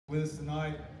With us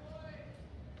tonight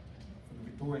from the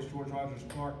victorious George Rogers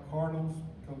Clark Cardinals,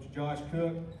 Coach Josh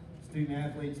Cook, student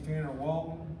athletes Tanner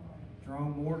Walton,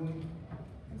 Jerome Morton,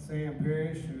 and Sam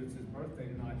Parrish, who is his birthday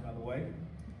tonight, by the way.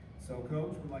 So,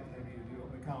 Coach, we'd like to have you do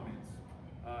opening comments.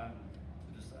 I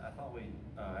thought we,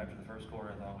 after the first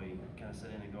quarter, I thought we kind of set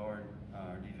in and guard.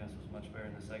 Our defense was much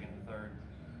better in the second and third.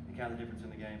 And kind of the difference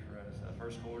in the game for us.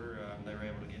 First quarter, they were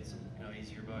able to get some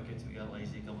easier buckets. We got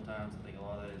lazy a couple times. I think a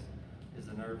lot of that is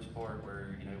the nerves part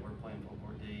where we're playing full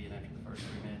court D, and after the first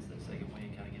 3 minutes, that second wing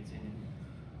kind of gets in you.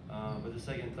 But the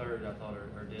second and third, I thought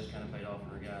our depth kind of paid off, and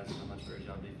our guys did a much better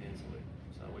job defensively.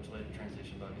 So which led to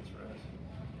transition buckets for us.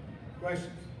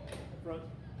 Questions? Front.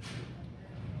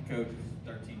 Coach, it's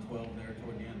 13-12 there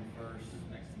toward the end of the first.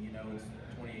 Next thing you know, it's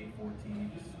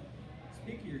 28-14. Just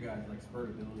speak of your guys'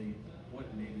 spurt ability. What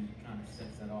maybe kind of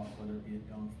sets that off, whether it be a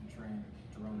dunk from Trent,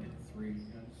 Jerome hit the three.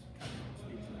 Just kind of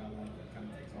speak to how that kind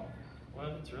of takes off.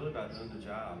 Well, it's really about doing the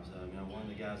jobs. One of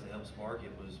the guys that helped spark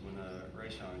it was when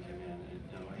Rayshawn came in. And,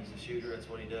 he's a shooter. That's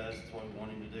what he does. That's what we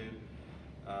want him to do.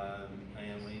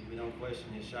 And we don't question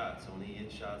his shots. So when he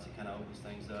hits shots, it kind of opens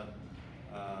things up.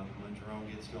 When Jerome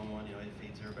gets going, it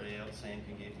feeds everybody else. Sam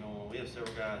can get going. We have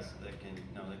several guys that can,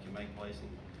 that can make plays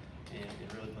and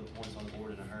really put points on the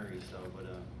board in a hurry. So, but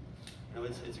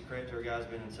it's a credit to our guys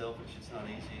being unselfish. It's not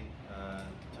easy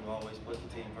to always put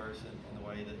the team first in the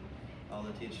way that all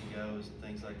the attention goes and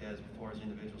things like that as far as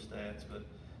individual stats. But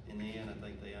in the end, I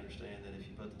think they understand that if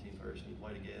you put the team first and you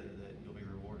play together, that you'll be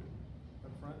rewarded.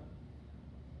 Up front.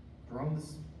 Jerome,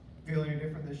 does it feel any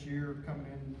different this year coming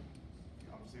in?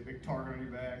 Obviously a big target on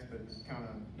your backs, but kind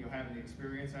of having the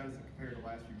experience. How does it compare to the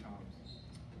last few times?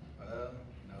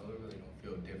 No, it really don't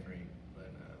feel different.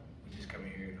 But we just come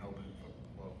in here and hoping for,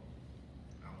 well,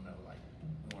 I don't know,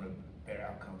 we want a better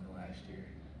outcome than last year.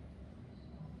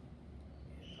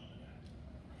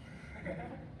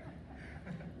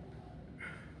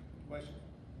 Question?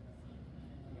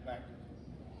 In the back.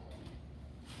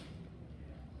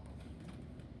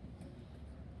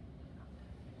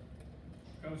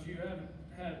 Coach, you haven't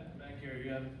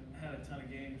had a ton of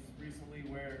games recently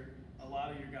where a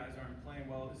lot of your guys aren't playing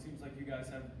well. It seems like you guys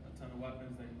have a ton of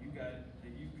weapons that you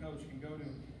coach can go to.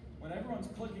 When everyone's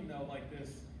clicking though like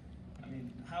this,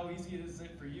 how easy is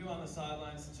it for you on the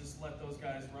sidelines to just let those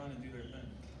guys run and do their thing?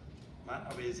 Might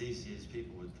not be as easy as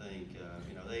people would think.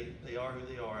 They are who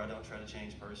they are. I don't try to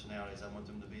change personalities. I want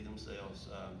them to be themselves.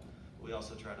 We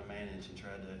also try to manage and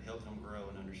try to help them grow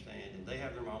and understand. And they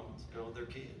have their moments. They're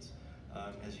kids.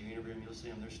 As you interview them, you'll see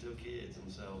them. They're still kids, and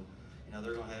so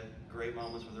they're going to have great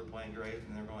moments where they're playing great,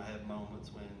 and they're going to have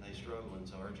moments when they struggle. And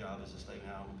so our job is to stay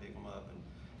down and pick them up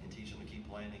and teach them to keep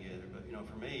playing together. But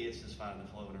for me, it's just finding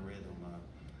the flow and a rhythm.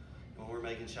 When we're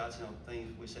making shots, things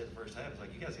we said the first half is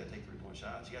like, you guys got to take 3-point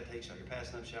shots. You got to take shots. You're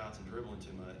passing up shots and dribbling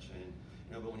too much. And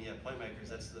but when you have playmakers,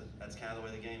 that's kind of the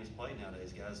way the game is played nowadays.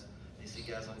 Guys, they see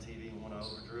guys on TV and want to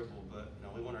over dribble, but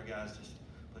we want our guys just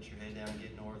put your head down and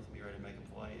get north and be ready to make a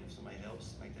play. And if somebody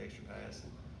helps, make the extra pass and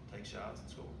take shots and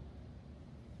score.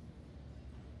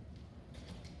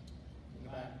 In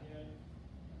the back.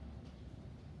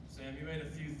 Sam, you made a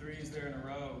few threes there in a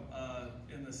row.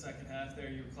 In the second half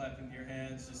there, you were clapping your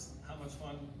hands. Just how much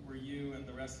fun were you and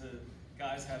the rest of the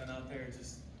guys having out there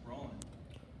just rolling?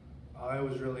 It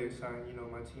was really exciting.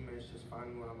 My teammates just find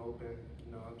me when I'm open.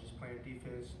 I'm just playing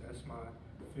defense. That's my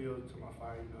field to my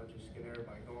fire. Just get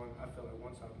everybody going. I feel like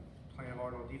once I'm playing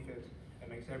hard on defense, it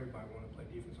makes everybody want to play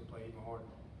defense and play even harder.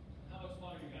 How much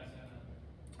fun are you guys having out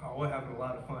there? Oh, we're having a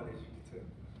lot of fun, as you can tell.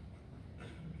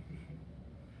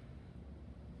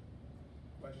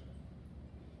 Question?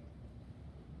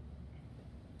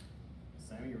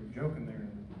 Sammy, you were joking there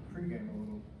in the pregame a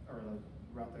little, or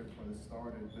right there before this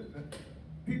started,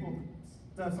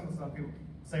 but some of the stuff people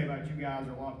say about you guys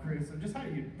are a lot of criticism. Just how do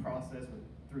you process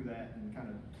through that and kind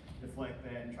of deflect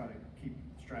that and try to keep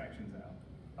distractions out?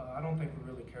 I don't think we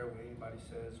really care what anybody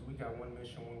says. We got one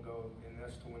mission, one goal, and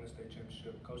that's to win the state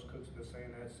championship. Coach Cook's been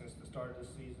saying that since the start of the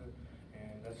season,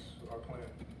 and that's our plan.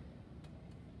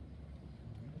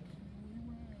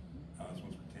 This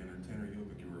one's for Tanner. Tanner, you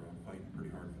look like you were fighting pretty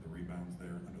hard for the rebounds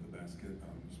there under the basket.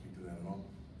 Speak to that at all?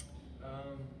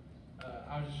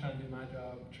 I was just trying to do my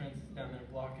job. Trent's down there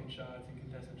blocking shots and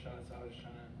contesting shots, so I was just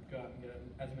trying to go out and get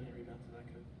as many rebounds as I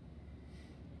could.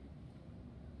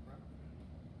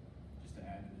 Just to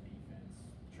add to the defense,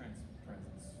 Trent's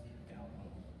presence down low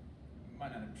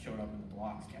might not have showed up in the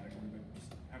blocks category, but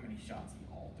just how many shots he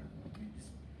altered.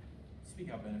 Just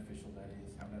speak how beneficial that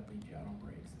is, how that leads you out on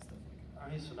breaks and stuff like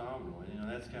that. He's phenomenal.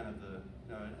 That's kind of the,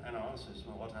 and honestly,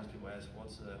 a lot of times people ask,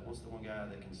 what's the one guy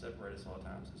that can separate us a lot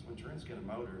of times? It's when Trent's got a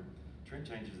motor, Trent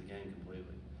changes the game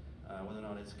completely. Whether or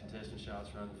not it's contesting shots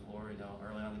around the floor,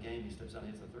 early on in the game he steps out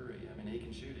and hits the three. I mean, he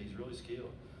can shoot. He's really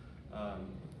skilled.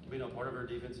 Part of our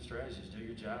defensive strategy is do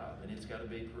your job, and it's got to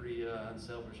be pretty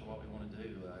unselfish of what we want to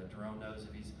do. Jerome knows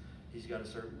if he's got a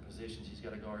certain positions, he's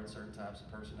got to guard certain types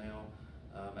of personnel.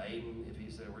 Aiden, if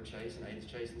he's there, we're chasing. Aiden's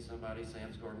chasing somebody.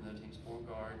 Sam's guarding the team's point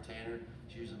guard. Tanner,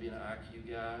 usually being an IQ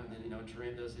guy, and then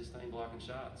Trent does his thing blocking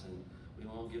shots, and we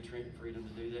won't give Trent freedom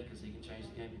to do that because he can change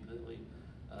the game completely.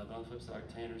 But on the flip side, like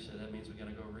Tanner said, that means we got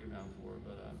to go rebound for it.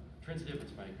 But Trent's a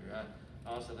difference maker. I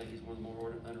also think he's one of the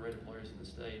more underrated players in the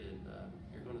state, and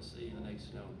you're going to see in the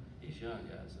next, he's young,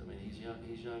 guys. I mean, he's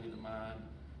young in the mind.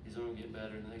 He's only going to get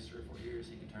better in the next 3 or 4 years.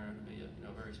 He can turn out to be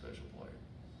a very special player.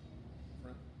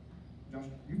 Josh,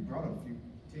 you've brought up a few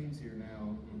teams here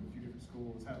now, a few different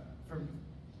schools. From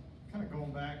kind of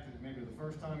going back to maybe the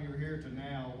first time you were here to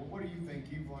now, what do you think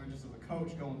you've learned just as a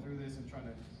coach going through this and trying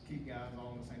to keep guys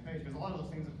all on the same page? Because a lot of those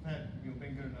teams have had,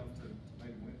 been good enough to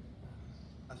maybe win.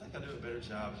 I think I do a better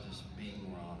job of just being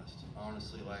more honest.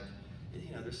 Honestly,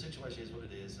 their situation is what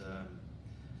it is. I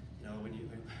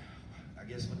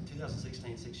guess when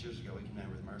 2016, 6 years ago, we came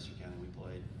down with Mercer County and we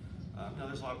played.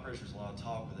 There's a lot of pressure, there's a lot of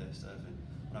talk with that stuff. And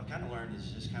what I've kind of learned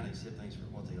is just kind of accept things for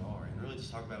what they are and really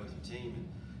just talk about it with your team. And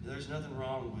there's nothing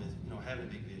wrong with, having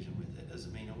a big vision with it.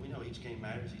 Doesn't mean, we know each game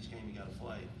matters, each game you got to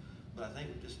play. But I think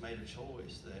we've just made a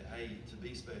choice that, hey, to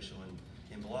be special and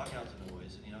block out the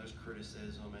noise. And, there's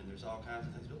criticism and there's all kinds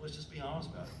of things. But let's just be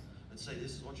honest about it. Let's say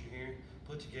this is what you're hearing,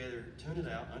 put together, tune it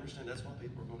out, understand that's what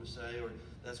people are going to say or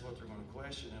that's what they're going to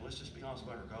question. And let's just be honest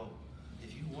about our goal.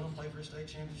 If you want to play for a state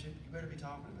championship, you better be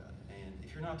talking about it. And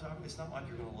if you're not talking, it's not like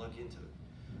you're going to luck into it.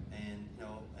 And,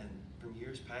 and from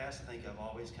years past, I think I've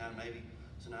always kind of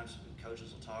sometimes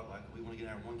coaches will talk like, we want to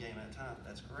get out one game at a time.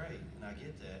 That's great, and I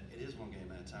get that. It is one game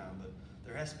at a time, but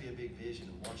there has to be a big vision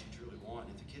of what you truly want.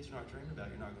 If the kids are not dreaming about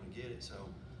it, you're not going to get it. So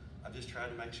I've just tried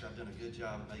to make sure I've done a good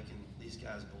job of making these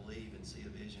guys believe and see a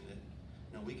vision that,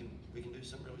 we can do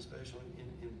something really special and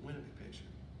win a big picture.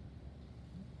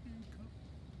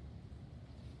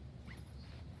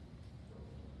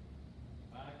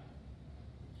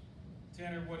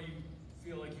 Tanner, what do you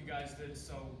feel like you guys did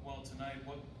so well tonight?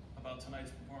 What about tonight's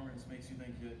performance makes you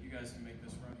think that you guys can make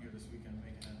this run here this weekend and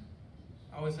make it happen?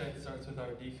 I would say it starts with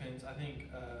our defense. I think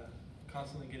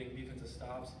constantly getting defensive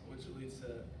stops, which leads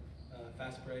to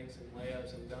fast breaks and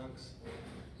layups and dunks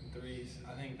and threes.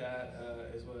 I think that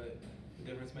is what the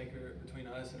difference maker between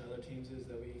us and other teams is,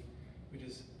 that we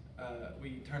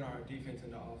turn our defense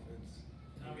into offense.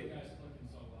 How are you guys clicking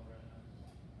so well right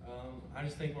now? I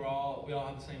just think we all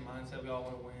have the same mindset. We all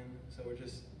want to win, so that's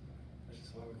just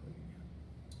why we're clicking.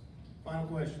 Yeah. Final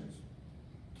questions.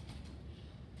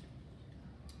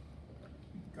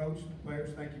 Coach,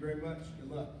 players, thank you very much.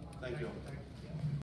 Good luck. Thank you. Thank you.